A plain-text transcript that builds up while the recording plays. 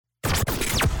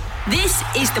This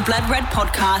is the Blood Red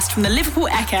podcast from the Liverpool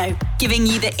Echo, giving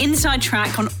you the inside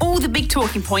track on all the big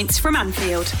talking points from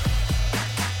Anfield.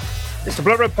 It's the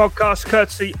Blood Red podcast,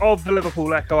 courtesy of the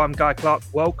Liverpool Echo. I'm Guy Clark.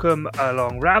 Welcome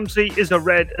along. Ramsey is a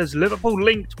red as Liverpool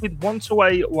linked with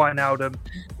once-away Wijnaldum.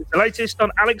 With the latest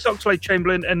on Alex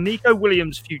Oxlade-Chamberlain and Nico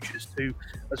Williams' futures too,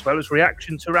 as well as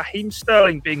reaction to Raheem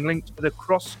Sterling being linked with a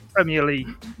cross-Premier League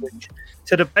switch.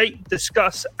 To debate,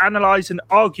 discuss, analyse and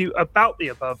argue about the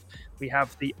above, we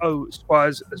have the O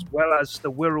Squires as well as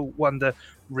the Wirral wonder,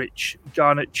 Rich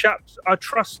Garnett. Chaps, I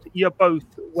trust you're both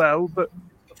well, but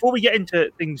before we get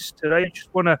into things today, I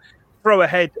just want to throw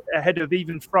ahead of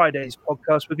even Friday's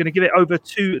podcast. We're going to give it over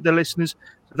to the listeners.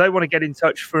 So if they want to get in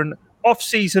touch for an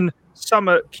off-season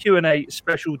summer Q&A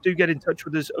special, do get in touch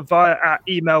with us via our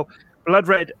email,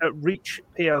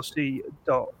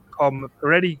 bloodred@reachplc.com,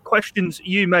 for any questions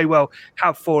you may well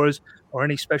have for us or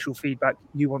any special feedback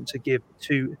you want to give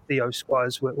to Theo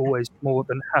Squires. We're always more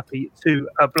than happy to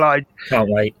oblige. Can't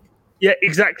wait. Yeah,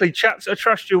 exactly. Chaps, I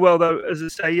trust you well, though, as I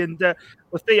say. And, well,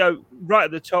 Theo, right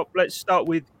at the top, let's start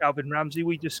with Calvin Ramsey.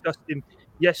 We discussed him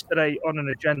yesterday on an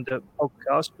Agenda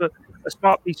podcast, but a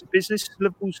smart piece of business.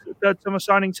 Liverpool's third summer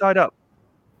signing tied up.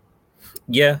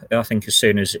 Yeah, I think as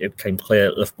soon as it became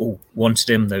clear Liverpool wanted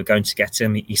him, they were going to get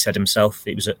him. He said himself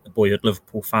he was a boyhood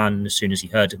Liverpool fan, and as soon as he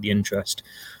heard of the interest,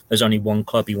 there's only one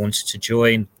club he wanted to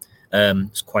join.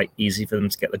 It's quite easy for them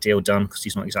to get the deal done because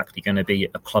he's not exactly going to be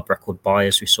a club record buy,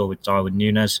 as we saw with Darwin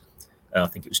Núñez. I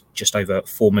think it was just over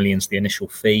 4 million to the initial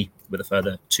fee with a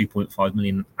further 2.5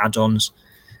 million add-ons.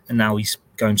 And now he's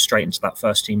going straight into that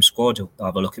first team squad. He'll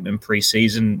have a look at him in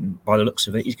pre-season. By the looks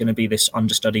of it, he's going to be this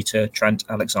understudy to Trent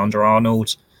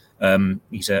Alexander-Arnold.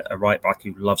 He's a right back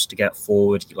who loves to get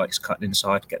forward. He likes cutting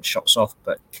inside, getting shots off,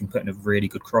 but can put in a really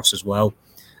good cross as well.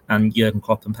 And Jurgen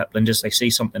Klopp and Pep Lijnders, they see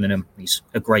something in him. He's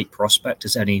a great prospect,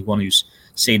 as anyone who's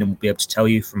seen him will be able to tell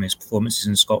you from his performances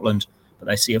in Scotland. But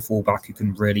they see a fullback who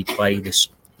can really play this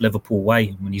Liverpool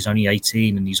way. When he's only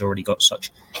 18 and he's already got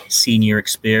such senior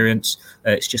experience,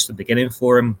 it's just the beginning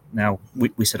for him. Now,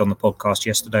 we said on the podcast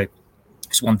yesterday,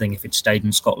 it's one thing if he'd stayed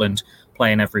in Scotland,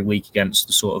 playing every week against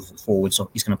the sort of forwards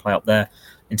he's going to play up there.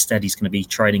 Instead, he's going to be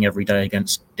training every day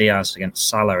against Diaz, against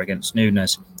Salah, against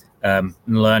Núñez. And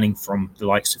learning from the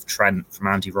likes of Trent, from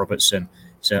Andy Robertson.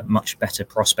 It's a much better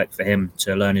prospect for him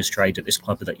to learn his trade at this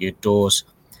club that he adores.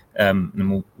 And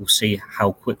we'll see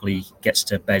how quickly he gets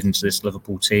to bed into this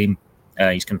Liverpool team.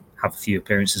 He's going to have a few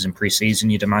appearances in pre-season,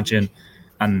 you'd imagine,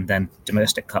 and then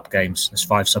domestic cup games. There's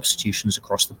 5 substitutions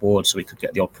across the board, so he could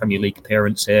get the odd Premier League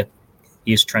appearance here.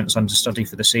 He is Trent's understudy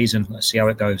for the season. Let's see how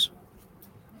it goes.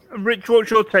 Rich,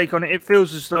 what's your take on it? It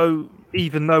feels as though,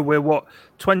 even though we're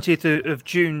 20th of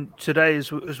June today,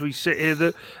 as we sit here,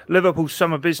 that Liverpool's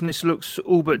summer business looks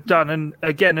all but done. And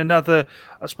again, another,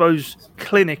 I suppose,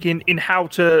 clinic in how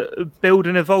to build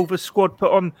and evolve a squad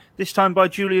put on this time by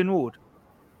Julian Ward.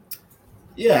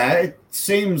 Yeah, it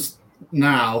seems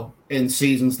now in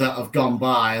seasons that have gone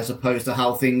by, as opposed to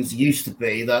how things used to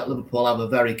be, that Liverpool have a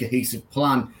very cohesive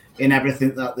plan in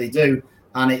everything that they do.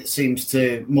 And it seems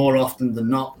to more often than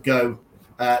not go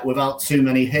without too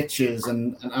many hitches.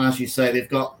 And as you say, they've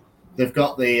got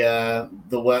the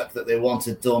work that they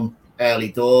wanted done early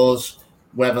doors.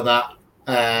 Whether that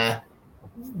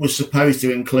was supposed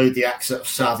to include the exit of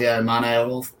Sadio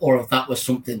Mane, or if that was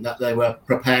something that they were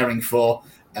preparing for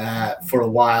a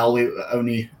while.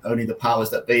 Only the powers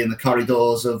that be in the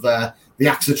corridors of the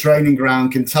AXA training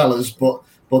ground can tell us. But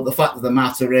the fact of the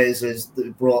matter is they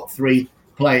brought 3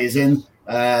 players in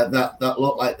that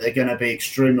look like they're going to be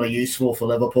extremely useful for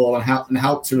Liverpool and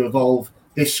help to evolve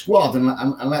this squad.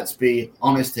 And let's be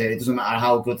honest here, it doesn't matter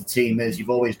how good the team is, you've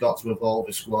always got to evolve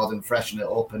a squad and freshen it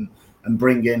up and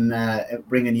bring in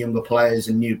younger players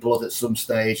and new blood at some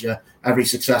stage. Every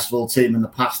successful team in the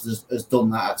past has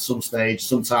done that at some stage,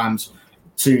 sometimes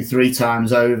 2-3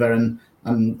 times over. And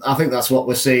I think that's what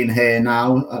we're seeing here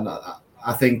now. And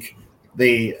I think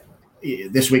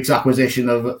this week's acquisition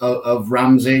of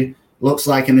Ramsey looks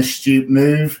like an astute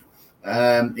move.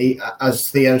 As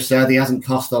Theo said, he hasn't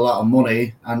cost a lot of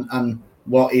money, and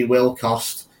what he will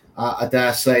cost, I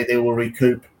dare say they will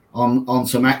recoup on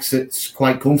some exits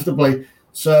quite comfortably.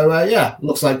 So,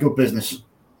 looks like good business.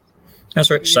 As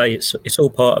Rich say, it's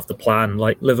all part of the plan.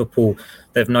 Like Liverpool,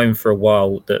 they've known for a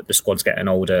while that the squad's getting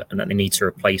older and that they need to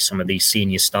replace some of these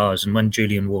senior stars. And when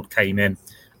Julian Ward came in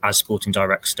as sporting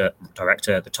director,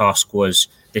 the task was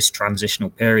this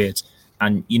transitional period.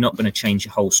 And you're not going to change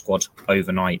your whole squad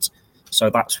overnight.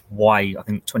 So that's why I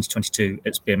think 2022,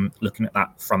 it's been looking at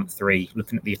that front 3,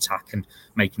 looking at the attack and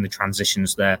making the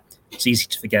transitions there. It's easy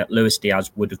to forget Luis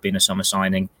Diaz would have been a summer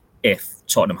signing. if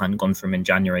Tottenham hadn't gone for him in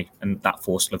January, and that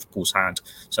forced Liverpool's hand.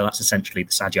 So that's essentially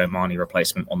the Sadio Mane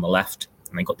replacement on the left,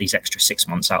 and they got these extra 6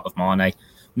 months out of Mane.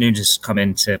 Nunes has come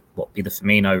in to be the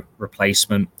Firmino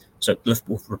replacement. So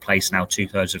Liverpool have replaced now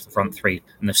 2/3 of the front three,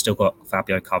 and they've still got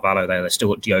Fabio Carvalho there. They've still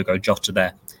got Diogo Jota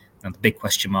there. And the big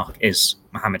question mark is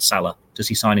Mohamed Salah. Does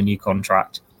he sign a new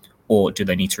contract, or do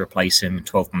they need to replace him in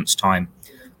 12 months' time?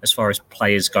 As far as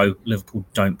players go, Liverpool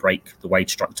don't break the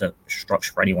wage structure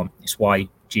for anyone. It's why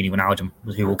Gini Wijnaldum,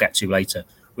 who we'll get to later,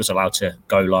 was allowed to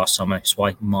go last summer. It's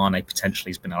why Mane potentially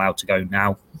has been allowed to go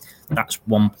now. That's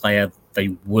one player they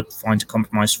would find a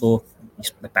compromise for.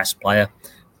 He's the best player.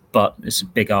 But it's a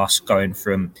big ask going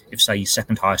from, if say your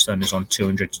second highest earners on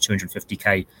 200 to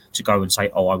 250k, to go and say,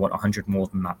 oh, I want 100 more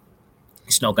than that.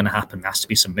 It's not going to happen. There has to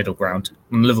be some middle ground.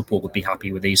 And Liverpool would be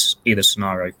happy with either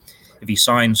scenario. If he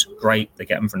signs, great. They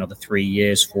get him for another 3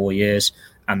 years, 4 years,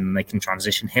 and they can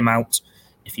transition him out.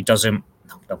 If he doesn't,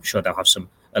 I'm sure they'll have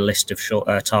a list of short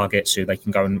targets who they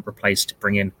can go and replace to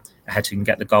bring in ahead who can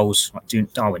get the goals.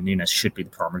 Like Darwin Núñez should be the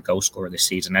primary goal scorer this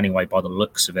season anyway, by the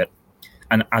looks of it.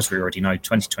 And as we already know,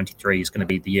 2023 is going to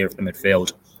be the year of the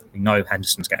midfield. We know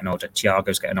Henderson's getting older,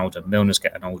 Thiago's getting older, Milner's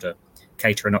getting older,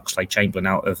 Keita and Oxlade-Chamberlain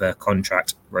out of a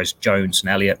contract, whereas Jones and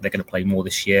Elliott, they're going to play more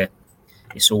this year.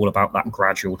 It's all about that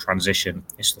gradual transition.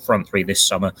 It's the front three this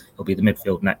summer. It'll be the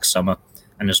midfield next summer.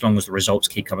 And as long as the results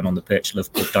keep coming on the pitch,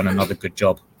 Liverpool have done another good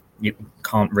job. You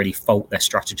can't really fault their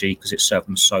strategy because it served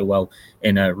them so well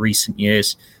in recent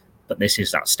years. But this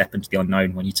is that step into the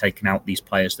unknown when you're taking out these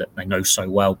players that they know so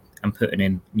well and putting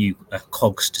in new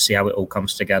cogs to see how it all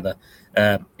comes together.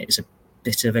 It's a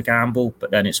bit of a gamble,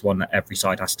 but then it's one that every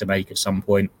side has to make at some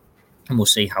point. And we'll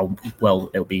see how well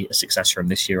it'll be a success for him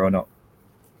this year or not.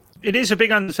 It is a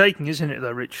big undertaking, isn't it,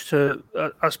 though, Rich, to,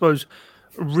 I suppose,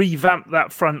 revamp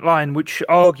that front line, which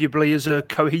arguably as a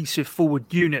cohesive forward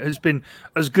unit has been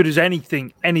as good as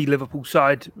anything any Liverpool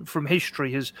side from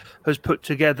history has put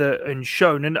together and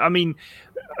shown. And I mean,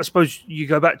 I suppose you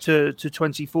go back to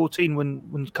 2014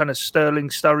 when kind of Sterling,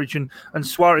 Sturridge and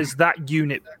Suarez, that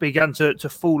unit began to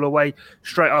fall away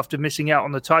straight after missing out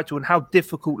on the title, and how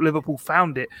difficult Liverpool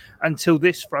found it until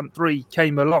this front three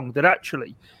came along that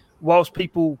actually, whilst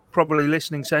people probably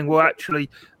listening saying, well, actually,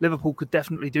 Liverpool could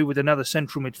definitely do with another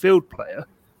central midfield player,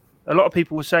 a lot of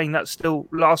people were saying that still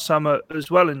last summer as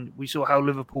well, and we saw how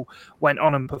Liverpool went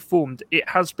on and performed. It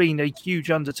has been a huge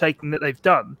undertaking that they've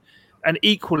done. And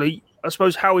equally, I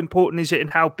suppose, how important is it and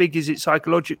how big is it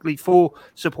psychologically for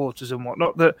supporters and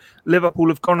whatnot that Liverpool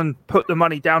have gone and put the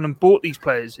money down and bought these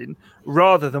players in,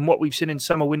 rather than what we've seen in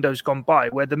summer windows gone by,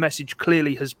 where the message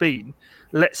clearly has been,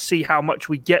 let's see how much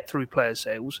we get through player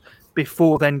sales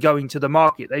before then going to the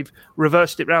market. They've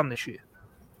reversed it round this year.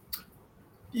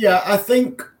 Yeah, I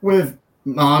think with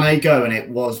Mane going, it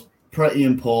was pretty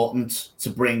important to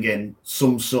bring in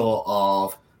some sort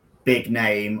of big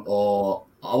name, or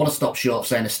I want to stop short of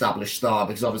saying established star,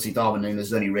 because obviously Darwin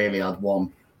Núñez only really had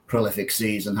one prolific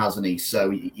season, hasn't he?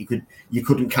 So you couldn't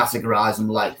categorise him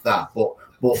like that. But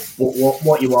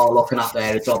what you are looking at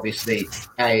there is obviously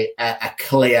a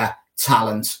clear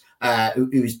talent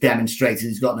who's demonstrated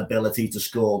he's got an ability to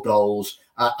score goals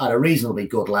at a reasonably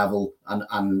good level,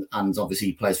 and obviously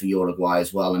he plays for Uruguay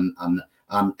as well,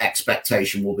 and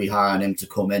expectation will be high on him to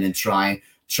come in and try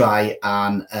and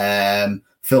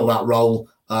fill that role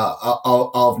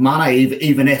of Mane,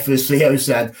 even if, as Theo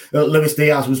said, Luis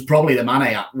Diaz was probably the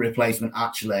Mane replacement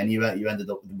actually, and you ended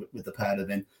up with the pair of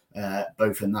them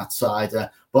both in that side.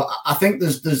 But I think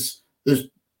there's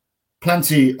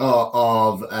plenty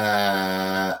of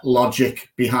logic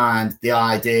behind the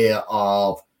idea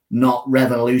of not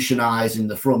revolutionising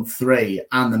the front three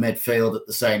and the midfield at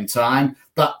the same time.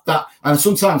 And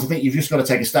sometimes I think you've just got to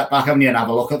take a step back, haven't you, and have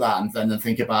a look at that and then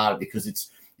think about it, because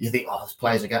you think, oh, these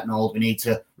players are getting old, we need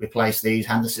to replace these.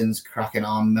 Henderson's cracking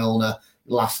on, Milner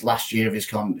last year of his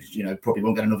probably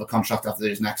won't get another contract after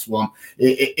his next one.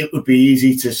 It would be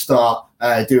easy to start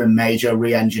doing major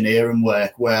re-engineering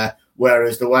work,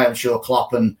 whereas the way I'm sure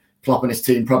Klopp and his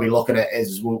team probably look at it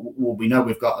is, we know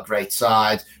we've got a great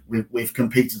side. We've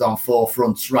competed on four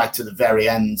fronts right to the very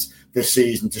end this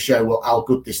season to show how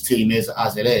good this team is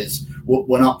as it is.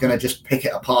 We're not going to just pick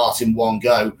it apart in one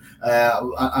go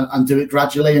and do it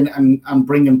gradually and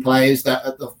bring in players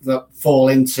that fall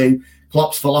into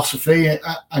Klopp's philosophy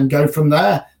and go from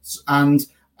there. And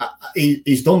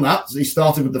he's done that. He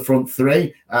started with the front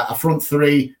three, a front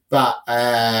three that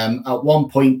at one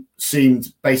point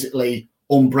seemed basically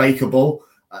unbreakable.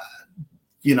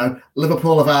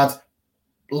 Liverpool have had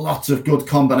lots of good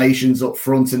combinations up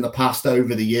front in the past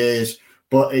over the years,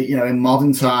 but in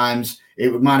modern times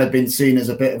it might have been seen as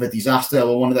a bit of a disaster,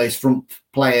 or one of those front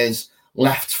players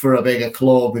left for a bigger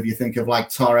club. If you think of like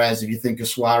Torres, if you think of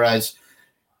Suarez,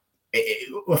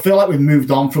 I feel like we've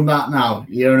moved on from that now.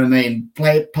 You know what I mean?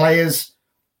 Players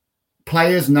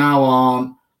now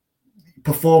aren't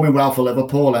performing well for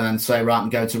Liverpool and then say, right, I'm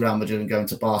going to Real Madrid and going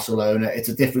to Barcelona. It's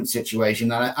a different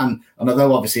situation. And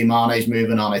although obviously Mane's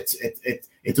moving on,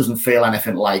 it doesn't feel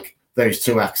anything like those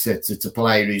two exits. It's a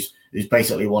player who's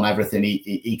basically won everything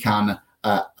he can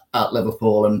at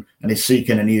Liverpool and is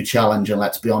seeking a new challenge. And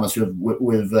let's be honest,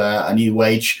 with a new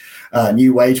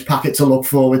wage packet to look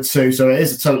forward to. So it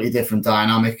is a totally different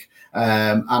dynamic.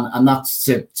 And that's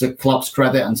to Klopp's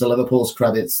credit and to Liverpool's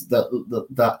credit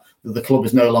that the club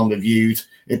is no longer viewed.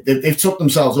 They've took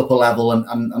themselves up a level,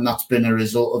 and that's been a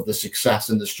result of the success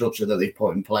and the structure that they've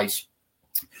put in place.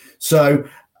 So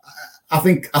I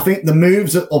think the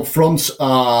moves up front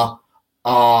are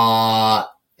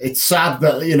it's sad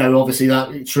that, you know, obviously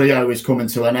that trio is coming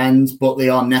to an end, but they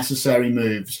are necessary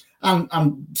moves,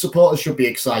 and supporters should be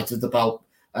excited about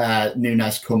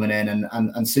Nunes coming in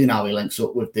and seeing how he links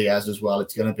up with Diaz as well.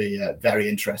 It's going to be very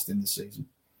interesting this season.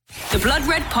 The Blood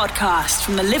Red Podcast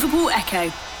from the Liverpool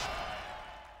Echo.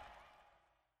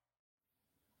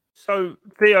 So,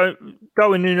 Theo,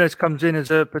 Darwin Nunes comes in as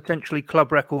a potentially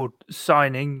club record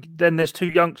signing. Then there's two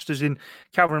youngsters in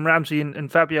Calvin Ramsey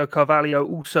and Fabio Carvalho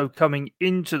also coming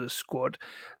into the squad.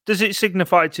 Does it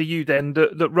signify to you then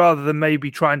that rather than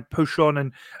maybe try and push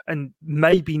on and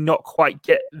maybe not quite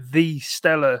get the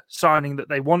stellar signing that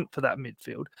they want for that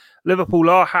midfield, Liverpool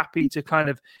are happy to kind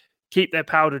of keep their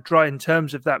powder dry in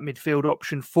terms of that midfield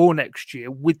option for next year,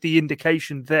 with the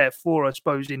indication therefore, I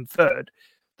suppose, inferred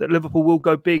that Liverpool will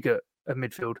go big at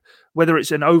midfield, whether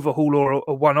it's an overhaul or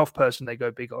a one-off person they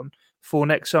go big on for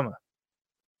next summer?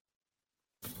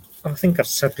 I think I've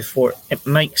said before, it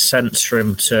makes sense for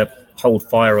him to hold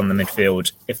fire on the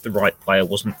midfield if the right player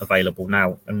wasn't available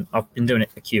now. And I've been doing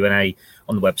it for Q&A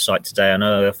on the website today. I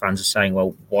know other fans are saying,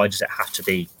 well, why does it have to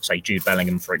be, say, Jude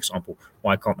Bellingham, for example?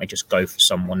 Why can't they just go for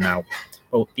someone now?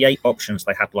 Well, the 8 options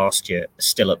they had last year are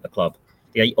still at the club.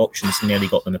 The 8 options nearly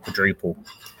got them a quadruple.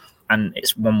 And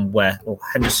it's one where, well,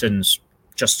 Henderson's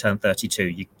just turned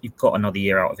 32. You've got another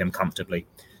year out of him comfortably.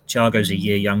 Thiago's a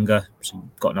year younger, so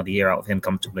you've got another year out of him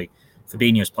comfortably.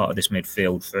 Fabinho's part of this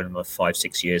midfield for another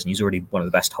 5-6 years, and he's already one of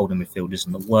the best holding midfielders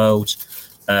in the world.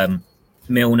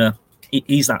 Milner,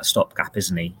 he's that stopgap,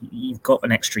 isn't he? You've got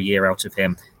an extra year out of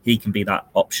him. He can be that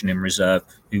option in reserve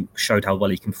who showed how well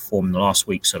he can perform in the last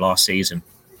weeks of last season.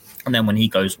 And then when he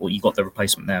goes, well, you got the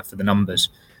replacement there for the numbers.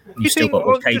 You still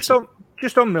got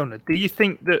just on Milner, do you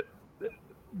think that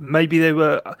maybe they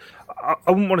were, I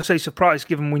wouldn't want to say surprised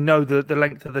given we know the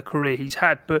length of the career he's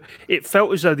had, but it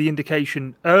felt as though the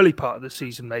indication early part of the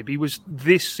season maybe was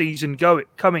this season the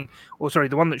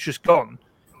one that's just gone,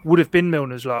 would have been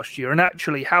Milner's last year. And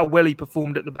actually how well he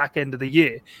performed at the back end of the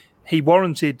year, he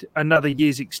warranted another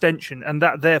year's extension, and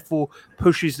that therefore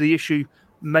pushes the issue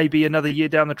maybe another year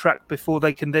down the track before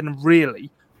they can then really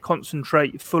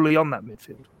concentrate fully on that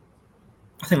midfield.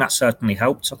 I think that certainly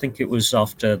helped. I think it was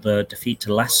after the defeat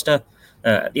to Leicester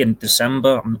at the end of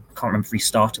December. I can't remember if he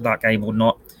started that game or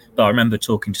not, but I remember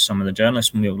talking to some of the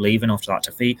journalists when we were leaving after that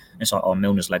defeat. And it's like, oh,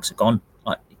 Milner's legs are gone.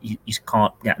 Like, he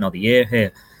can't get another year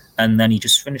here. And then he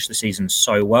just finished the season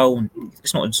so well. And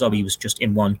it's not as though he was just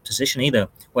in one position either,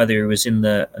 whether he was in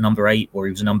the number 8 or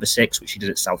he was a number 6, which he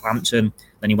did at Southampton.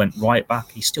 Then he went right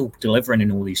back. He's still delivering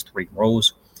in all these 3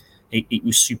 roles. It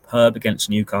was superb against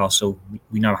Newcastle.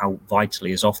 We know how vital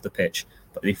he is off the pitch,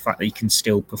 but the fact that he can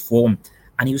still perform.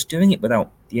 And he was doing it without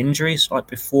the injuries. Like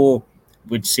before,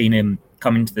 we'd seen him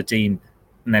come into the team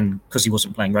and then, because he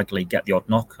wasn't playing regularly, get the odd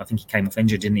knock. I think he came off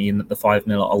injured, didn't he, in the 5-0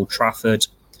 at Old Trafford.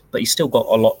 But he's still got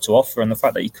a lot to offer. And the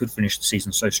fact that he could finish the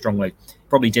season so strongly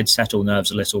probably did settle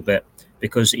nerves a little bit,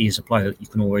 because he's a player that you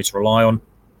can always rely on.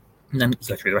 And then you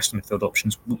go through the rest of the midfield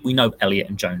options. We know Elliott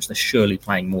and Jones, they're surely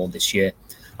playing more this year.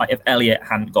 Like if Elliott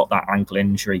hadn't got that ankle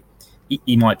injury,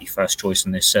 he might be first choice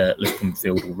in this Liverpool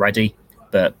midfield already.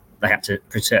 But they had to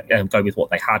go with what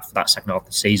they had for that second half of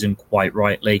the season, quite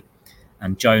rightly.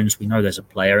 And Jones, we know there's a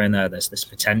player in there. There's this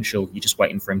potential. You're just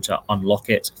waiting for him to unlock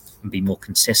it and be more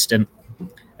consistent.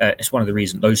 It's one of the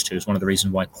reasons, those two is one of the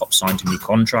reasons why Klopp signed a new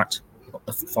contract. They've got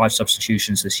the 5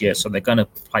 substitutions this year, so they're going to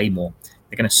play more.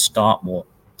 They're going to start more.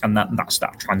 And that's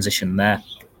that transition there.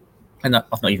 And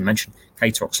I've not even mentioned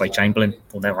Keita, Oxlade-Chamberlain.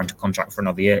 Well, they're under contract for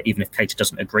another year, even if Keita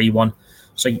doesn't agree one.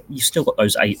 So you still got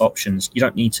those 8 options. You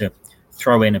don't need to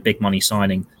throw in a big money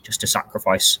signing just to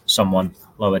sacrifice someone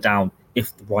lower down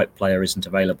if the right player isn't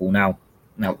available now.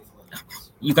 Now,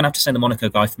 you're going to have to say the Monaco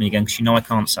guy for me again, because you know I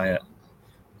can't say it.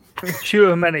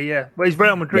 Tchouaméni, yeah. Well, he's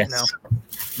Real Madrid now.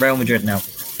 Real Madrid now.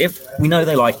 If we know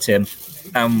they liked him,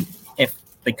 if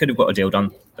they could have got a deal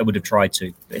done. They would have tried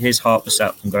to. But his heart was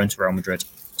set on going to Real Madrid.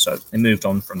 So they moved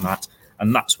on from that.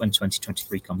 And that's when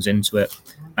 2023 comes into it.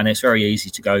 And it's very easy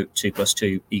to go 2 +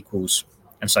 2 equals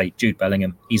and say, Jude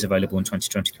Bellingham, he's available in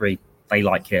 2023. They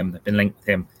like him. They've been linked with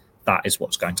him. That is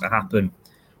what's going to happen.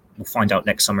 We'll find out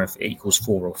next summer if it equals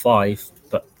 4 or 5,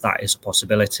 but that is a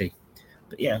possibility.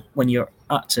 But yeah, when you're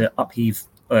to upheave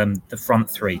the front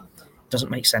three, it doesn't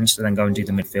make sense to then go and do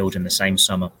the midfield in the same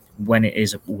summer when it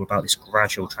is all about this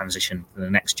gradual transition for the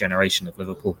next generation of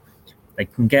Liverpool. They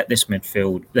can get this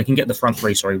midfield, they can get the front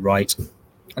three, right.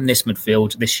 And this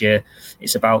midfield this year,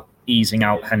 it's about easing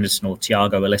out Henderson or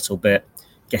Thiago a little bit,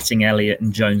 getting Elliott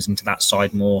and Jones into that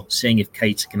side more, seeing if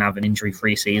Keita can have an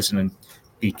injury-free season and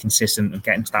be consistent and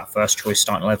get into that first choice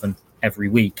starting 11 every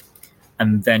week.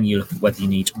 And then you look at whether you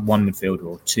need 1 midfielder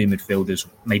or 2 midfielders,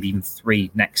 maybe even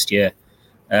 3 next year.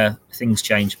 Things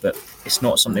change, but it's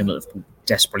not something that Liverpool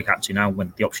desperately had to now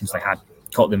when the options they had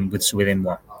caught them within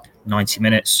 90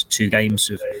 minutes, 2 games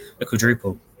of a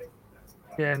quadruple.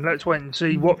 Yeah, and let's wait and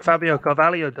see what Fabio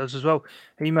Carvalho does as well.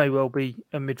 He may well be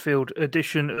a midfield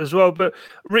addition as well. But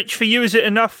Rich, for you, is it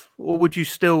enough, or would you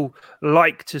still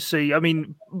like to see? I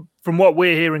mean, from what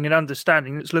we're hearing and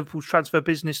understanding, it's Liverpool's transfer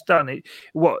business done.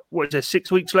 What is there?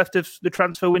 6 weeks left of the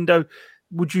transfer window.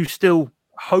 Would you still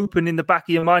hope, and in the back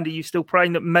of your mind, are you still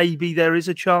praying that maybe there is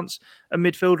a chance a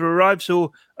midfielder arrives,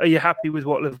 or are you happy with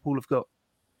what Liverpool have got?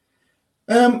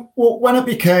 Well, when it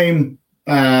became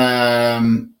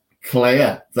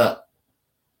clear that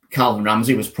Calvin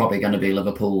Ramsey was probably going to be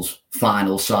Liverpool's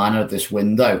final signer of this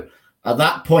window, at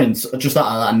that point, just at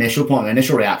that initial point, the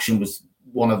initial reaction was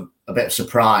one of a bit of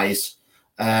surprise,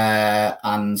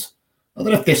 and I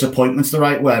don't know if disappointment's the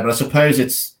right word, but I suppose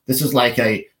this is like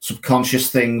a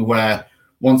subconscious thing where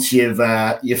once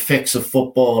your fix of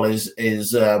football is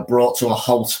brought to a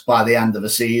halt by the end of a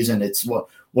season, it's what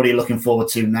are you looking forward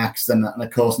to next? And of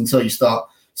course, until you start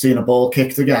seeing a ball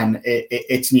kicked again,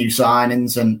 it's new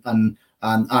signings and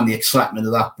the excitement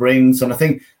that brings. And I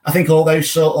think all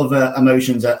those sort of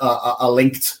emotions are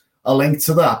linked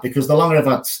to that, because the longer I've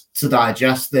had to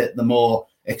digest it, the more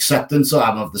acceptance I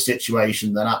have of the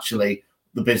situation, that actually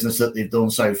the business that they've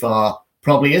done so far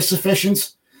probably is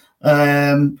sufficient.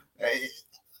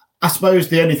 I suppose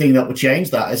the only thing that would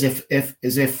change that is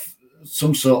if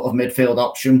some sort of midfield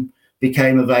option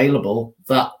became available,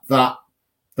 that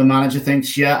the manager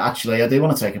thinks, yeah, actually, I do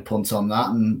want to take a punt on that,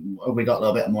 and we got a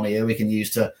little bit of money here we can use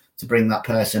to bring that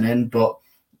person in. But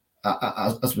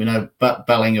as we know,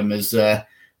 Bellingham is, I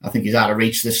think he's out of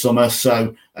reach this summer.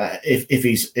 So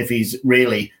if he's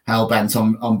really hell bent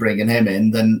on bringing him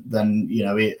in, then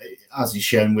as he's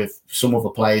shown with some other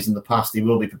players in the past, he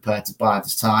will be prepared to bide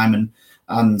his time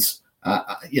and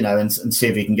see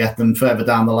if he can get them further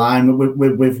down the line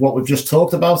with what we've just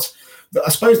talked about. I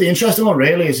suppose the interesting one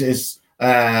really is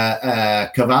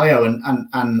Carvalho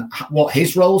and what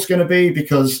his role is going to be,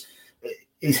 because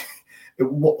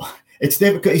it's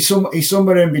difficult. He's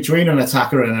somewhere in between an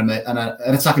attacker and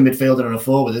an attacking midfielder and a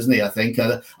forward, isn't he? I think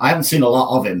I haven't seen a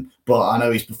lot of him, but I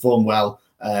know he's performed well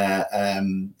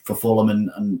for Fulham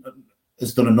and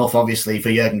has done enough, obviously,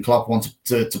 for Jurgen Klopp wanted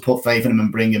to put faith in him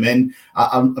and bring him in.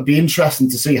 It'd be interesting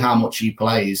to see how much he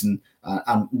plays and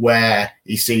where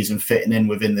he sees him fitting in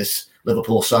within this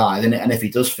Liverpool side, and if he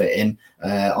does fit in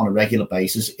on a regular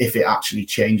basis, if it actually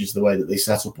changes the way that they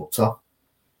set up top.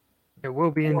 It will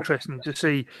be interesting to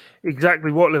see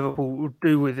exactly what Liverpool will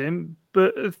do with him.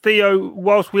 But Theo,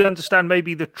 whilst we understand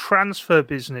maybe the transfer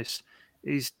business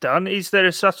is done, is there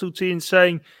a subtlety in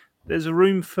saying there's a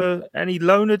room for any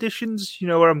loan additions? You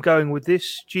know where I'm going with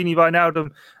this. Gini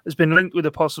Wijnaldum has been linked with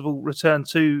a possible return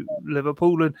to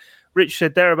Liverpool, and Rich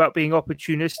said there about being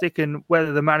opportunistic and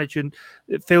whether the manager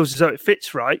feels as though it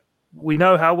fits right. We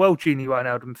know how well Gini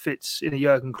Wijnaldum fits in a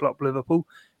Jurgen Klopp Liverpool.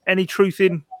 Any truth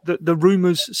in the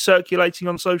rumours circulating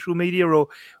on social media, or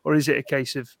is it a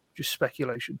case of just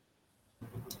speculation?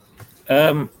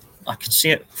 I could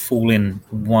see it fall in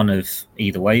one of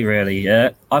either way, really.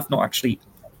 I've not actually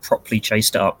properly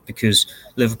chased it up, because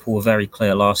Liverpool were very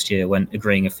clear last year when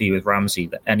agreeing a fee with Ramsey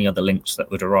that any other links that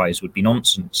would arise would be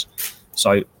nonsense.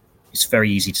 So it's very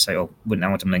easy to say,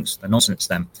 Wijnaldum links, they're nonsense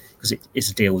then, because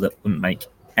it's a deal that wouldn't make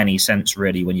any sense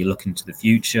really when you look into the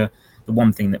future. The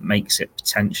one thing that makes it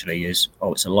potentially is,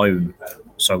 it's a loan.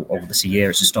 So this a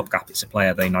year, it's a stopgap, it's a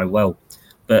player they know well.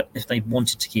 But if they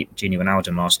wanted to keep Gini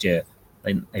Wijnaldum last year,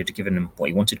 they would have given him what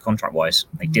he wanted contract-wise.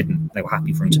 They didn't. They were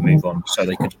happy for him to move on, so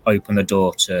they could open the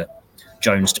door to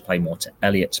Jones to play more, to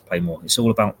Elliott to play more. It's all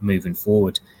about moving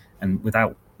forward. And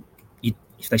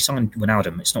if they sign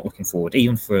Wijnaldum, it's not looking forward.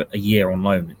 Even for a year on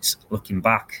loan, it's looking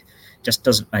back. It just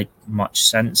doesn't make much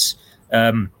sense.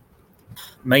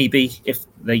 maybe if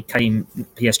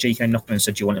PSG came knocking and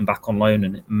said, "Do you want him back on loan?"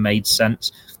 and it made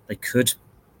sense, they could.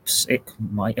 It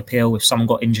might appeal if someone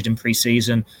got injured in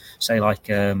pre-season, say like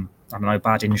I don't know,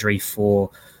 bad injury for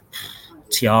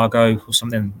Thiago or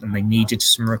something, and they needed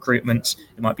some recruitment.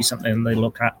 It might be something they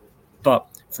look at. But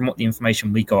from what the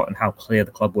information we got and how clear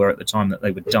the club were at the time that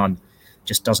they were done,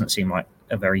 just doesn't seem like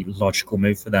a very logical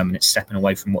move for them, and it's stepping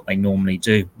away from what they normally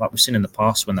do. Like we've seen in the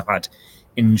past when they've had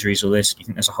injuries or this, you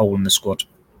think there's a hole in the squad,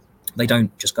 they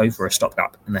don't just go for a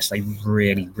stopgap unless they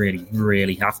really, really,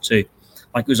 really have to.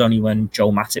 Like it was only when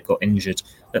Joel Matip got injured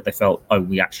that they felt, oh,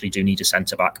 we actually do need a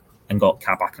centre-back, and got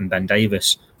Kabak and Ben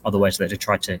Davis. Otherwise, they'd have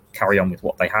tried to carry on with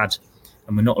what they had.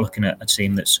 And we're not looking at a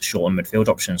team that's short on midfield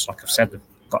options. Like I've said, they've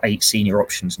got 8 senior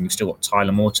options, and you've still got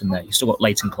Tyler Morton there. You've still got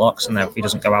Leighton Clarkson there if he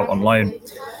doesn't go out on loan.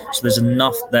 So there's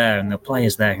enough there, and the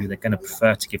players there who they're going to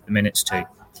prefer to give the minutes to.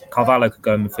 Carvalho could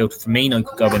go in midfield. Firmino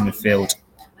could go in midfield.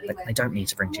 They don't need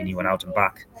to bring Gini Wijnaldum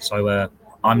back. So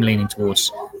I'm leaning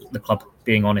towards the club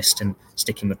being honest and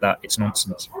sticking with that. It's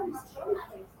nonsense.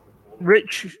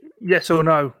 Rich, yes or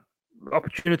no?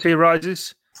 Opportunity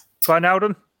arises.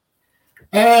 Wijnaldum?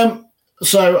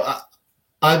 So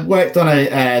I worked on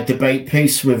a debate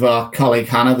piece with our colleague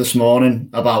Hannah this morning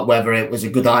about whether it was a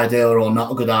good idea or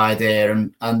not a good idea,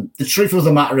 and the truth of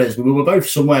the matter is we were both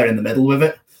somewhere in the middle with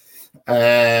it.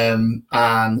 And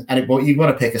but you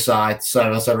want to pick a side,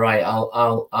 so I said, right,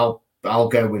 I'll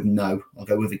go with no. I'll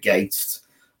go with against.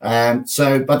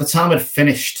 So by the time I'd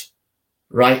finished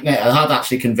writing it, I had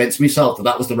actually convinced myself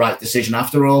that was the right decision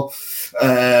after all.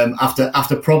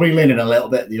 After probably leaning a little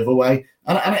bit the other way,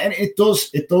 and it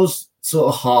does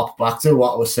sort of harp back to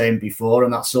what I was saying before,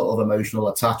 and that sort of emotional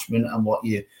attachment and what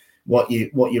you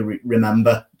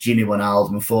remember Gini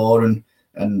Wijnaldum for, and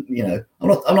you know,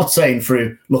 I'm not saying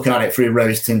through looking at it through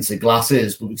rose-tinted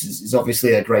glasses, but he's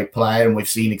obviously a great player, and we've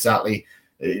seen exactly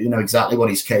what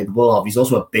he's capable of. He's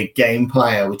also a big game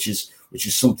player, which is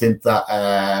something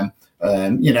that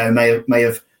may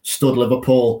have stood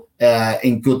Liverpool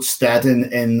in good stead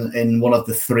in one of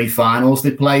the 3 finals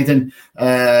they played in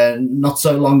not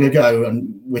so long ago,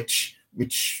 and which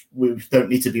we don't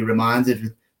need to be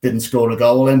reminded didn't score a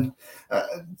goal in.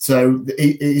 So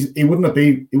he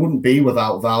wouldn't be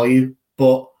without value.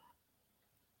 But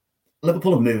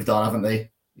Liverpool have moved on, haven't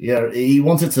they? Yeah, he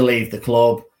wanted to leave the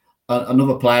club.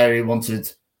 Another player he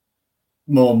wanted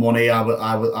more money,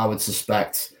 I would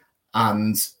suspect,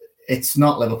 and it's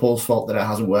not Liverpool's fault that it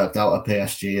hasn't worked out at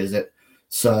PSG, is it?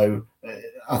 So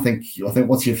I think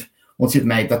once you've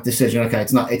made that decision, okay,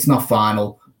 it's not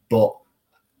final, but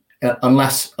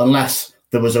unless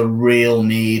there was a real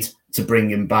need to bring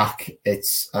him back,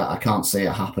 I can't see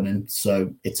it happening.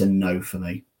 So it's a no for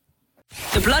me.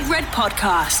 The Blood Red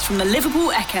Podcast from the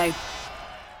Liverpool Echo.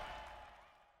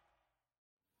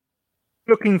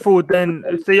 Looking forward then,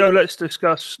 Theo, let's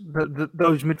discuss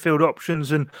those midfield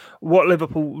options and what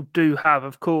Liverpool do have.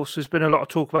 Of course, there's been a lot of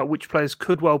talk about which players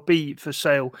could well be for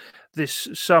sale this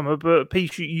summer, but a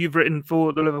piece you've written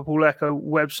for the Liverpool Echo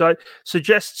website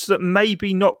suggests that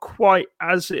maybe not quite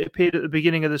as it appeared at the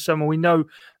beginning of the summer. We know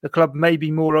the club may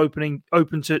be more open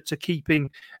to keeping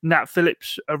Nat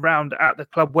Phillips around at the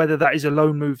club, whether that is a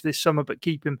loan move this summer, but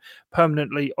keep him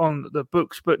permanently on the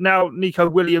books. But now Nico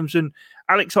Williams and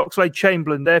Alex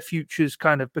Oxlade-Chamberlain, their futures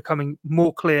kind of becoming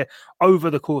more clear over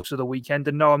the course of the weekend.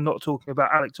 And no, I'm not talking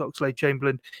about Alex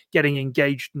Oxlade-Chamberlain getting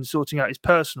engaged and sorting out his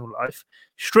personal life.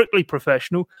 Strictly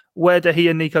professional. Where do he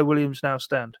and Nico Williams now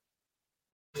stand?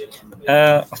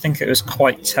 I think it was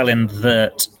quite telling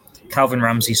that Calvin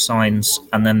Ramsey signs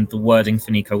and then the wording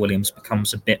for Nico Williams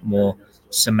becomes a bit more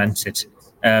cemented.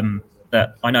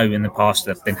 That I know in the past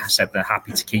they've been said they're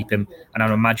happy to keep him, and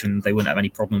I imagine they wouldn't have any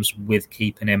problems with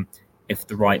keeping him if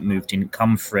the right move didn't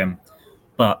come for him.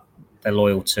 But they're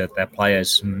loyal to their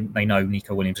players, and they know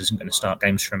Nico Williams isn't going to start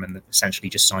games for him, and they've essentially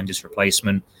just signed his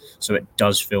replacement. So it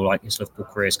does feel like his Liverpool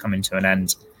career is coming to an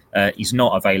end. He's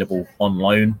not available on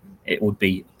loan. It would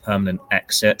be a permanent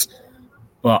exit,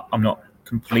 but I'm not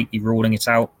completely ruling it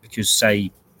out, because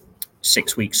say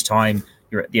 6 weeks time,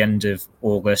 you're at the end of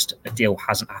August, a deal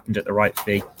hasn't happened at the right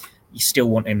fee. You still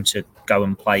want him to go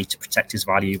and play to protect his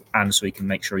value, and so he can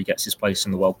make sure he gets his place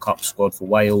in the World Cup squad for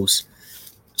Wales.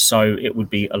 So it would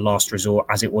be a last resort,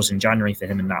 as it was in January for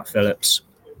him and Nat Phillips.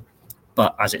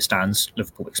 But as it stands,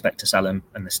 Liverpool expect to sell him,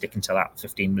 and they're sticking to that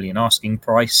 15 million asking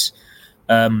price.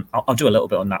 I'll do a little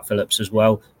bit on Nat Phillips as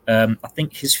well. I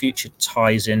think his future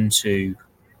ties into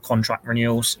contract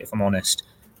renewals, if I'm honest.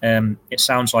 It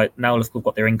sounds like now Liverpool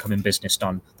got their incoming business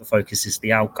done. The focus is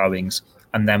the outgoings.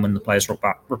 And then when the players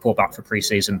report back for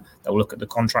pre-season, they'll look at the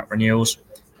contract renewals.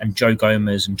 and Joe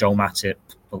Gomez and Joel Matip,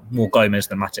 well, more Gomez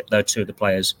than Matip, they're two of the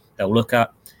players they'll look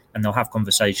at, and they'll have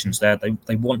conversations there.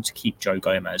 They want to keep Joe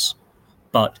Gomez,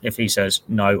 but if he says,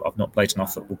 no, I've not played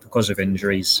enough football because of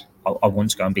injuries, I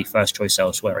want to go and be first choice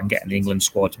elsewhere and get in the England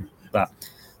squad,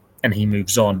 and he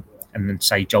moves on, and then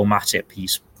say Joel Matip,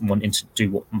 he's wanting to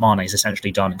do what Mane's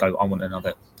essentially done and go, I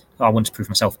want to prove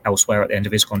myself elsewhere at the end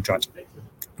of his contract.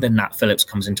 Then Nat Phillips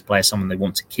comes into play as someone they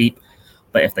want to keep.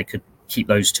 But if they could keep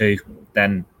those two,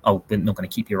 then we're not going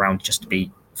to keep you around just to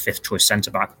be fifth choice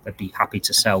centre-back. They'd be happy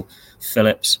to sell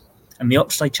Phillips. And the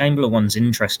Oxlade-Chamberlain one's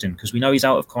interesting because we know he's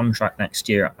out of contract next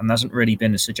year, and there hasn't really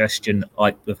been a suggestion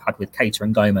like we've had with Keita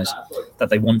and Gomez that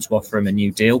they want to offer him a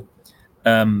new deal.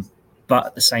 But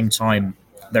at the same time,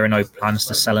 there are no plans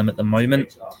to sell him at the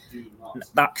moment.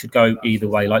 That could go either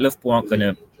way. Like, Liverpool aren't going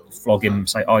to flog him and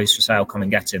say, he's for sale, come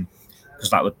and get him, because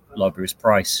that would lower his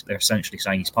price. They're essentially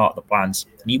saying he's part of the plans,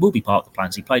 and he will be part of the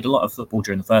plans. He played a lot of football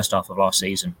during the first half of last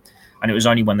season, and it was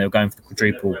only when they were going for the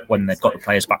quadruple, when they'd got the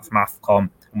players back from AFCON,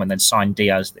 and when they'd signed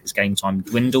Diaz, that his game time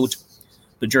dwindled.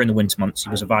 But during the winter months, he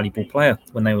was a valuable player.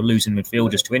 When they were losing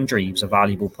midfielders to injury, he was a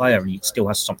valuable player, and he still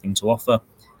has something to offer,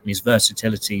 and his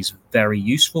versatility is very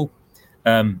useful.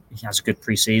 He has a good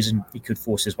pre-season. He could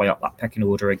force his way up that pecking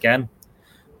order again.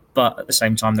 But at the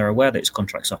same time, they're aware that his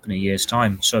contract's up in a year's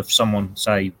time. So if someone,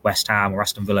 say, West Ham or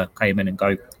Aston Villa came in and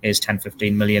go, here's 10,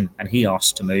 15 million, and he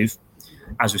asked to move,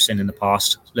 as we've seen in the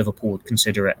past, Liverpool would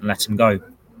consider it and let him go.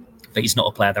 But he's not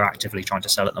a player they're actively trying to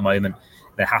sell at the moment.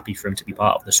 They're happy for him to be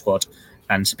part of the squad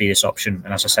and to be this option.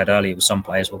 And as I said earlier, with some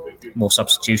players, more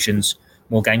substitutions,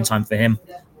 more game time for him.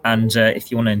 And if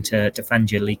you want him to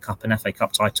defend your League Cup and FA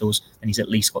Cup titles, then he's at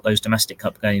least got those domestic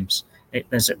cup games.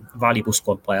 There's a valuable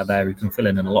squad player there who can fill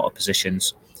in a lot of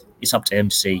positions. It's up to him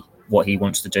to see what he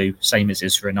wants to do, same as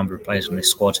is for a number of players in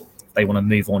this squad. If they want to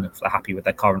move on, if they're happy with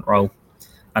their current role,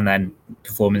 and then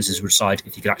performances will decide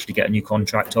if you could actually get a new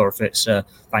contract or if it's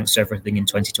thanks to everything in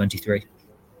 2023.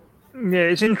 Yeah,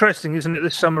 it's interesting, isn't it,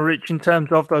 this summer, Rich, in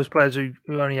terms of those players who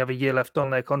only have a year left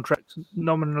on their contract,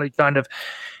 nominally kind of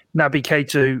Naby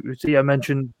Keita, who Theo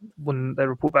mentioned when they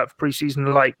report back for pre-season,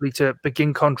 likely to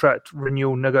begin contract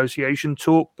renewal negotiation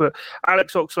talk. But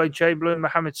Alex Oxlade-Chamberlain,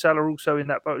 Mohamed Salah also in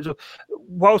that boat. So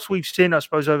whilst we've seen, I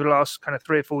suppose, over the last kind of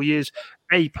 3 or 4 years,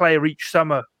 a player each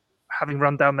summer having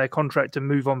run down their contract and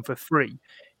move on for free,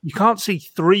 you can't see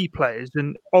 3 players.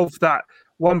 And of that,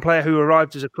 one player who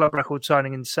arrived as a club record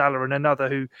signing in Salah and another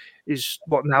who is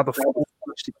now the fourth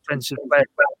most expensive player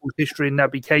in history in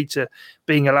Naby Keita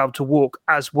being allowed to walk,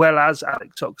 as well as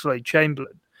Alex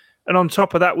Oxlade-Chamberlain. And on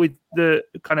top of that, with the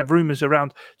kind of rumours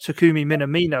around Takumi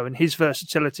Minamino and his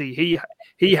versatility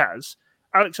he has,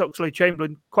 Alex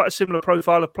Oxlade-Chamberlain, quite a similar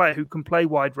profile of player who can play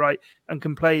wide right and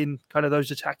can play in kind of those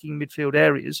attacking midfield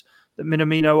areas that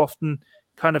Minamino often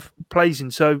kind of plays in.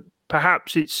 So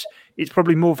perhaps it's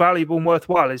probably more valuable and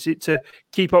worthwhile, is it, to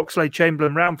keep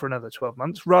Oxlade-Chamberlain around for another 12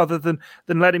 months rather than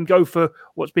let him go for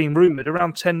what's being rumoured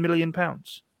around £10 million?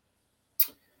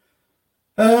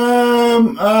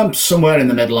 I'm somewhere in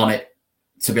the middle on it,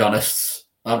 to be honest.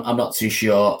 I'm not too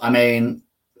sure. I mean,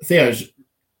 Theo's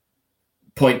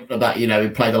point about, he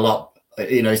played a lot,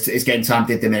 his game time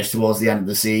did diminish towards the end of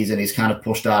the season. He's kind of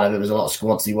pushed out of it. There was a lot of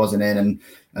squads he wasn't in,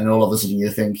 and all of a sudden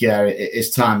you think, his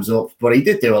time's up. But he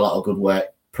did do a lot of good work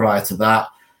prior to that.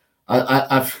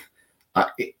 I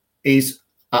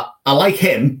like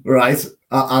him, right?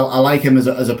 I like him as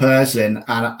a person,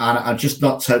 and I'm just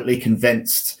not totally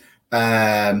convinced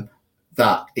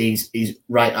that he's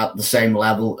right at the same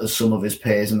level as some of his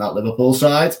peers in that Liverpool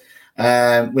side,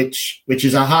 which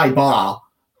is a high bar.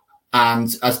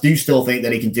 And I do still think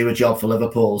that he can do a job for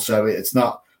Liverpool. So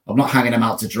I'm not hanging him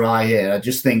out to dry here. I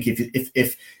just think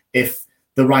if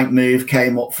the right move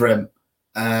came up for him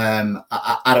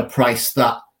at a price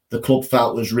that the club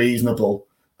felt was reasonable,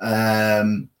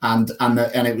 and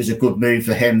it was a good move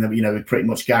for him, that we pretty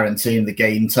much guarantee him the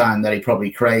game time that he probably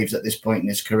craves at this point in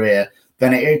his career,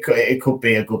 then it could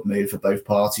be a good move for both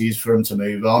parties for him to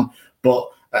move on. But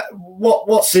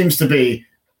what seems to be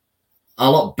a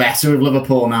lot better with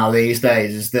Liverpool now these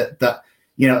days is that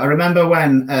I remember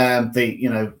when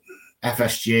the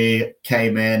FSG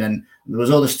came in and there was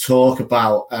all this talk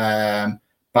about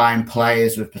buying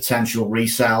players with potential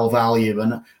resale value,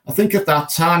 and I think at that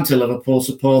time to Liverpool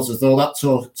supporters, though, that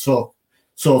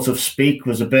sort of speak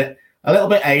was a little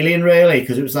bit alien, really,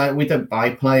 because it was like, we don't buy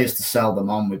players to sell them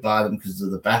on, we buy them because they're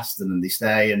the best and then they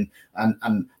stay, and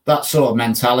that sort of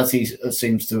mentality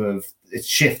seems to have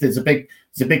shifted.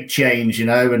 It's a big change,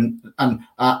 and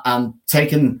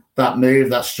taking that move,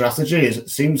 that strategy,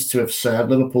 seems to have served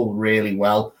Liverpool really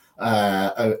well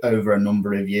over a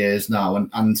number of years now.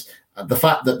 And the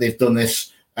fact that they've done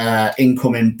this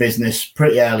incoming business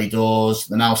pretty early doors.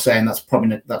 They're now saying that's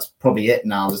probably it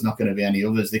now. There's not going to be any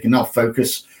others. They can now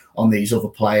focus on these other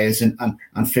players and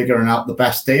figuring out the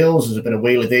best deals. There's a bit of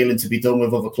wheeler dealing to be done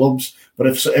with other clubs. But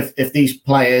if these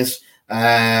players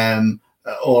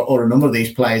or a number of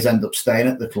these players end up staying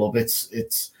at the club,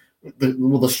 it's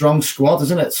the strong squad,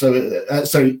 isn't it? So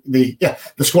the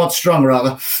squad's strong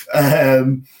rather.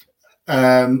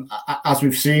 As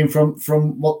we've seen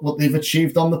from what they've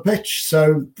achieved on the pitch.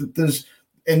 So there's,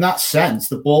 in that sense,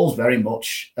 the ball's very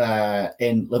much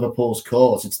in Liverpool's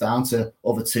court. It's down to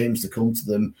other teams to come to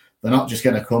them. They're not just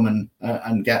going to come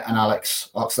and get an Alex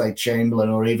Oxlade-Chamberlain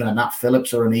or even a Nat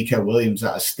Phillips or a Nico Williams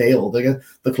at a steal. The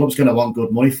club's going to want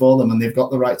good money for them, and they've got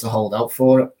the right to hold out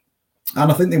for it.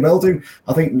 And I think they will do.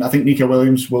 I think Nico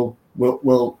Williams will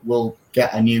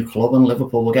get a new club, and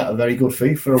Liverpool will get a very good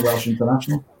fee for a Welsh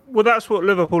international. Well, that's what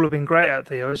Liverpool have been great at,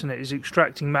 Theo, isn't it? Is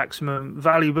extracting maximum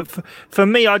value. But for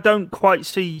me, I don't quite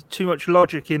see too much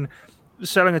logic in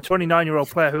selling a 29-year-old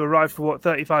player who arrived for,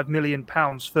 £35 million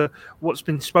for what's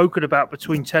been spoken about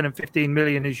between 10 and 15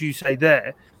 million, as you say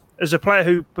there, as a player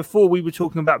who, before we were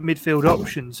talking about midfield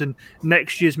options and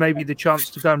next year's maybe the chance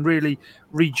to go and really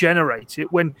regenerate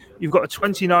it, when you've got a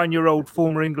 29-year-old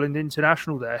former England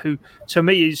international there who, to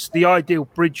me, is the ideal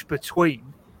bridge between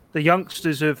the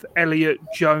youngsters of Elliott,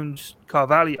 Jones,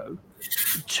 Carvalho,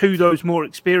 to those more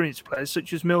experienced players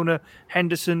such as Milner,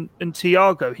 Henderson and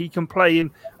Thiago. He can play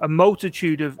in a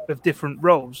multitude of different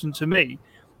roles. And to me,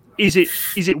 is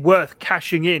it worth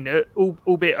cashing in,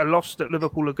 albeit a loss that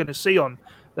Liverpool are going to see on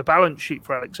the balance sheet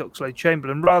for Alex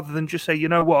Oxlade-Chamberlain, rather than just say, you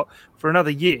know what, for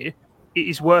another year, it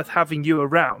is worth having you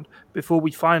around before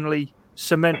we finally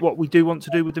cement what we do want to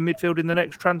do with the midfield in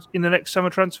the next summer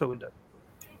transfer window?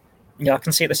 Yeah, I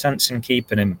can see the sense in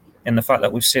keeping him, in the fact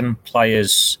that we've seen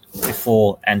players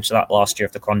before enter that last year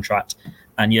of the contract,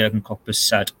 and Jurgen Klopp has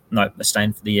said, no, they're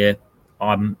staying for the year.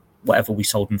 Whatever we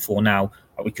sold them for now,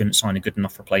 we couldn't sign a good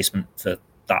enough replacement for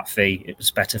that fee. It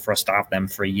was better for us to have them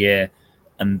for a year,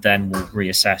 and then we'll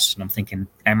reassess. And I'm thinking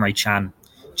Emre Can,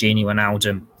 Gini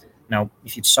Wijnaldum. Now,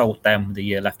 if you'd sold them with a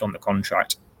year left on the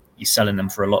contract, you're selling them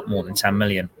for a lot more than 10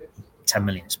 million. 10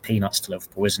 million is peanuts to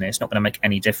Liverpool, isn't it? It's not going to make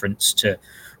any difference to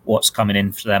what's coming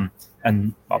in for them.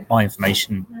 And my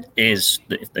information is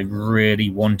that if they really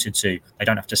wanted to, they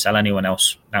don't have to sell anyone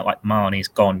else. Now, like Mane's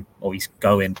gone or he's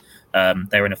going,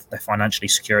 they're financially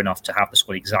secure enough to have the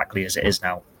squad exactly as it is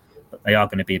now. But they are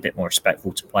going to be a bit more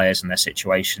respectful to players and their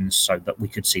situations, so that we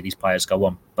could see these players go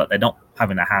on. But they're not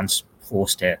having their hands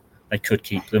forced here. They could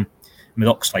keep them. With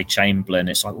Oxlade-Chamberlain,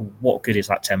 it's like, well, what good is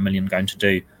that 10 million going to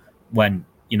do when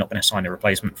you're not going to sign a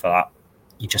replacement for that?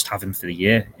 You just have him for the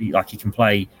year. He can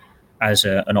play as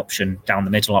an option down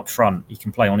the middle up front. He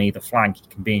can play on either flank. He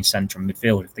can be in centre and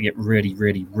midfield. If they get really,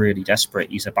 really, really desperate,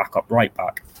 he's a backup right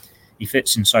back. He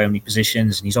fits in so many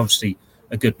positions, and he's obviously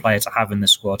a good player to have in the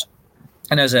squad.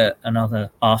 And as another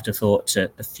afterthought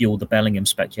to fuel the Bellingham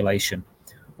speculation,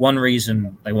 one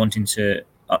reason they wanting to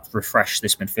refresh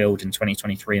this midfield in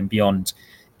 2023 and beyond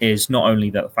is not only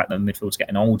the fact that the midfield's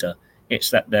getting older, it's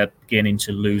that they're beginning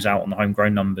to lose out on the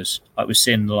homegrown numbers. Like we've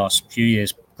seen in the last few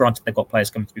years, granted they've got players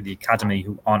coming through the academy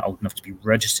who aren't old enough to be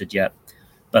registered yet,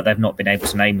 but they've not been able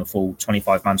to name the full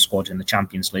 25-man squad in the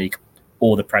Champions League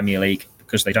or the Premier League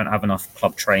because they don't have enough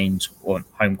club-trained or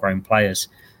homegrown players.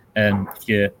 If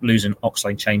you're losing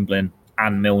Oxlade-Chamberlain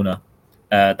and Milner,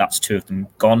 that's two of them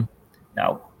gone.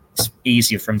 Now, it's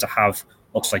easier for them to have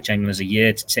Oxlade-Chamberlain as a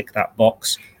year to tick that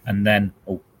box, and then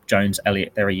Jones,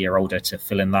 Elliott, they're a year older to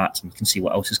fill in that, and you can see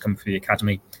what else is coming through the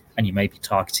academy. And you may be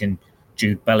targeting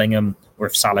Jude Bellingham, or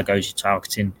if Salah goes, you're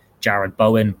targeting Jared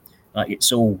Bowen.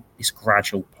 It's all this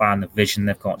gradual plan, the vision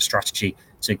they've got, strategy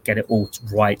to get it all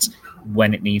right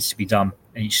when it needs to be done,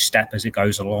 and each step as it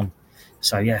goes along.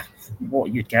 So yeah,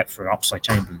 what you'd get for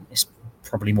Oxlade-Chamberlain is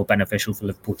probably more beneficial for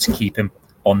Liverpool to keep him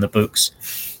on the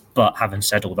books. But having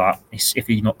said all that, if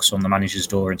he knocks on the manager's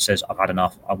door and says, I've had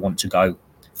enough, I want to go,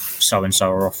 so-and-so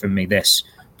are offering me this,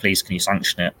 please can you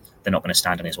sanction it? They're not going to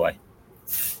stand in his way.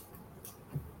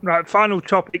 Right, final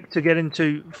topic to get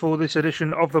into for this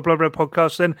edition of the Blood Red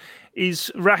podcast then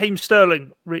is Raheem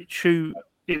Sterling, Rich, who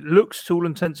it looks to all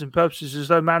intents and purposes as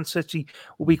though Man City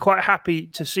will be quite happy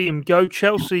to see him go.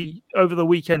 Chelsea over the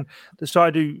weekend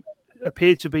decided to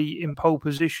appear to be in pole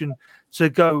position to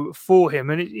go for him.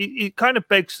 And it kind of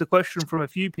begs the question from a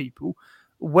few people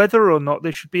whether or not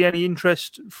there should be any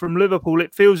interest from Liverpool.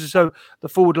 It feels as though the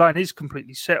forward line is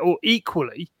completely set, or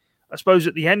equally, I suppose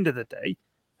at the end of the day,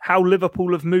 how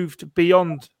Liverpool have moved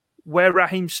beyond where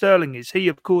Raheem Sterling is. He,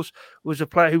 of course, was a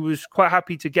player who was quite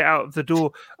happy to get out of the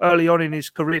door early on in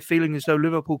his career, feeling as though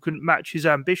Liverpool couldn't match his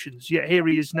ambitions. Yet here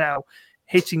he is now.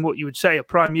 hitting what you would say are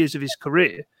prime years of his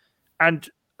career. And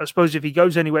I suppose if he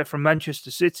goes anywhere from Manchester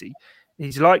City,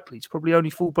 he's likely to probably only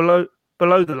fall below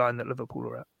the line that Liverpool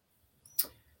are at.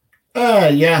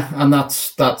 Yeah, and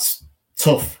that's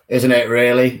tough, isn't it,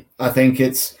 really? I think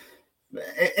it's,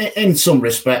 in some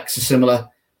respects, a similar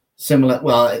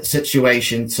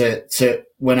situation to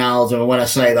Wijnaldum. And when I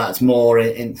say that, it's more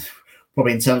in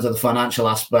probably in terms of the financial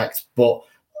aspect. But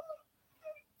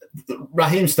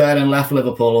Raheem Sterling left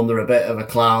Liverpool under a bit of a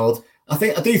cloud. I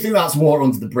do think that's water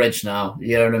under the bridge now.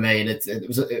 You know what I mean?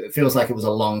 It feels like it was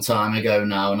a long time ago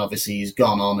now, and obviously he's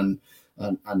gone on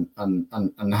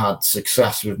and had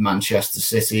success with Manchester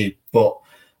City. But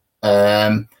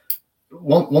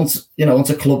once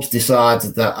a club's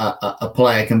decided that a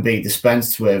player can be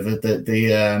dispensed with,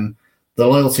 the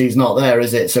loyalty is not there,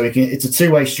 is it? So it's a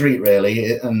two-way street,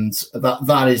 really, and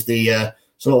that is the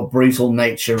sort of brutal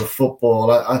nature of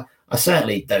football. I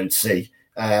certainly don't see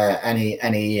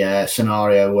any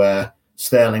scenario where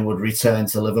Sterling would return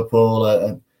to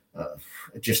Liverpool.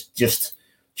 It just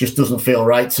doesn't feel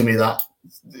right to me, that.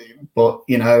 But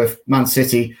if Man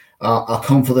City are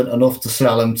confident enough to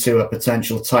sell him to a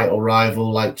potential title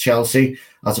rival like Chelsea,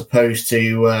 as opposed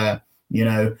to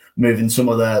moving some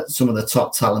of the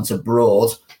top talent abroad,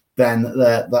 then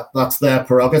that's their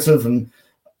prerogative. And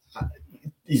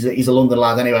he's a London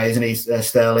lad anyway, isn't he,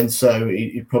 Sterling? So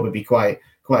he'd probably be quite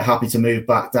happy to move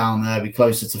back down there, be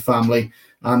closer to family,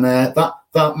 and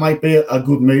that might be a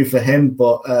good move for him.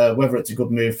 But whether it's a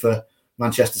good move for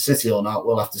Manchester City or not,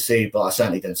 we'll have to see. But I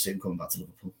certainly don't see him coming back to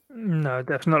Liverpool. No,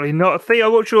 definitely not.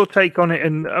 Theo, what's your take on it?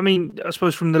 And I mean, I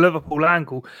suppose from the Liverpool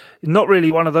angle, not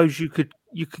really one of those you could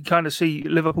kind of see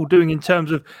Liverpool doing in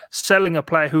terms of selling a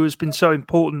player who has been so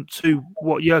important to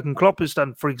what Jurgen Klopp has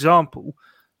done, for example,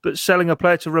 but selling a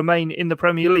player to remain in the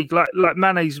Premier League, like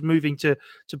Mane's moving to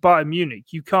Bayern Munich.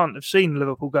 You can't have seen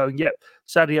Liverpool going, yep,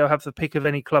 Sadio, have the pick of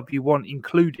any club you want,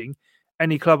 including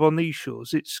any club on these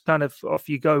shores. It's kind of off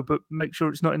you go, but make sure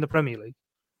it's not in the Premier League.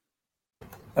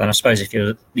 And I suppose if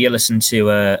you listen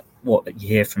to what you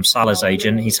hear from Salah's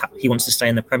agent, he wants to stay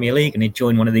in the Premier League and he'd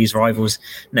join one of these rivals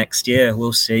next year.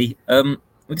 We'll see.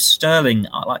 With Sterling,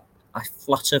 I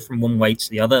flutter from one way to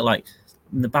the other. Like,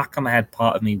 in the back of my head,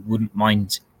 part of me wouldn't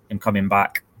mind him coming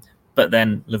back, but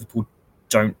then Liverpool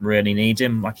don't really need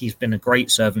him. Like, he's been a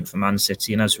great servant for Man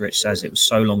City, and as Rich says, it was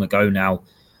so long ago now.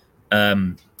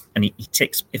 And he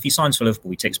ticks, if he signs for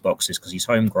Liverpool, he ticks boxes because he's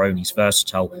homegrown, he's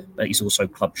versatile, but he's also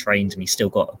club trained, and he's still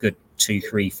got a good 2,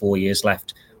 3, 4 years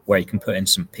left where he can put in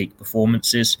some peak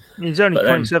performances. He's only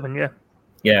 27, yeah.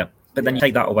 Yeah, but then you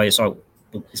take that away, it's like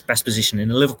his best position in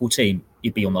a Liverpool team,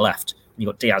 he'd be on the left. And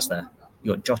you've got Diaz there,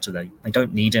 you've got Jota there. They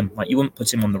don't need him. Like, you wouldn't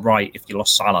put him on the right if you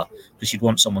lost Salah, because you'd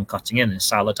want someone cutting in, as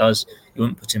Salah does. You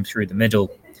wouldn't put him through the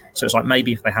middle. So it's like,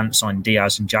 maybe if they hadn't signed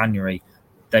Diaz in January,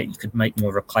 that you could make more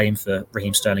of a claim for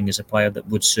Raheem Sterling as a player that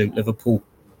would suit Liverpool.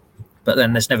 But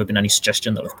then there's never been any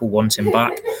suggestion that Liverpool want him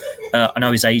back. I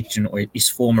know his agent, or his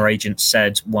former agent,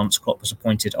 said once Klopp was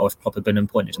appointed, if Klopp had been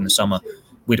appointed in the summer,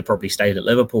 we'd have probably stayed at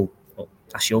Liverpool. Well,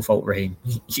 that's your fault, Raheem.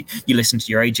 You listened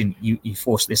to your agent, you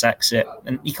forced this exit,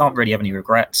 and he can't really have any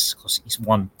regrets because he's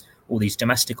won all these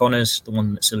domestic honours. The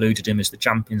one that's eluded him is the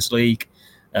Champions League.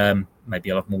 Maybe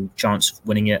he'll have more chance of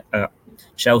winning it at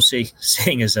Chelsea,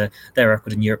 seeing as their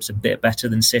record in Europe's a bit better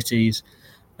than City's.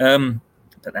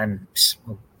 But then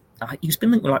he's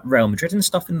been linked with like Real Madrid and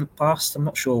stuff in the past. I'm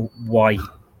not sure why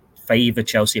favour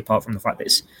Chelsea apart from the fact that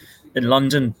it's in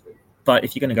London. But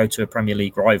if you're going to go to a Premier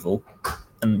League rival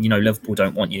and Liverpool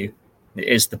don't want you, it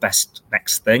is the best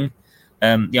next thing.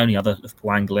 The only other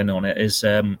Liverpool angle in on it is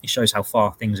it shows how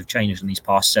far things have changed in these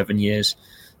past 7 years,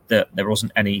 that there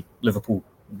wasn't any Liverpool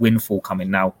windfall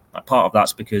coming now. Like, part of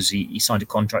that's because he signed a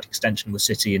contract extension with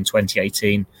City in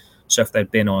 2018. So if there'd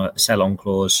been a sell-on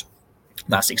clause,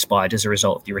 that's expired as a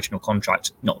result of the original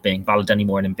contract not being valid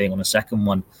anymore and him being on a second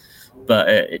one. But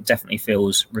it definitely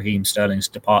feels Raheem Sterling's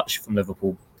departure from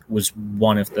Liverpool was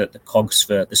one of the cogs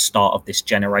for the start of this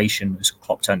generation, as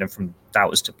Klopp turned him from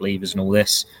doubters to believers and all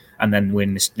this. And then we're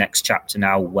in this next chapter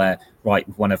now where, right,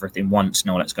 we've won everything once,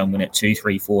 now let's go and win it 2,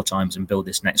 3, 4 times and build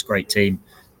this next great team.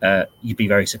 You'd be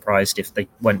very surprised if they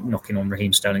went knocking on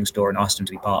Raheem Sterling's door and asked him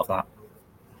to be part of that.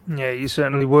 Yeah, you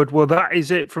certainly would. Well, that is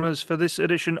it from us for this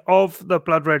edition of the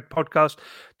Blood Red podcast.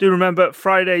 Do remember,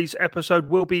 Friday's episode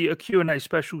will be a Q&A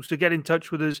special, so get in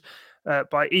touch with us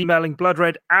by emailing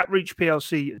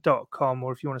bloodred@reachplc.com,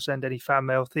 or if you want to send any fan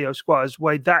mail Theo Squire's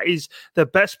way, that is the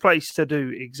best place to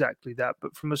do exactly that.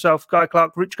 But from myself, Guy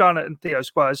Clark, Rich Garner and Theo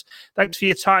Squires, thanks for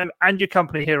your time and your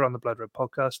company here on the Blood Red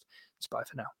podcast. It's bye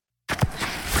for now.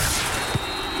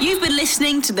 You've been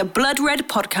listening to the Blood Red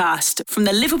podcast from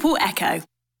the Liverpool Echo.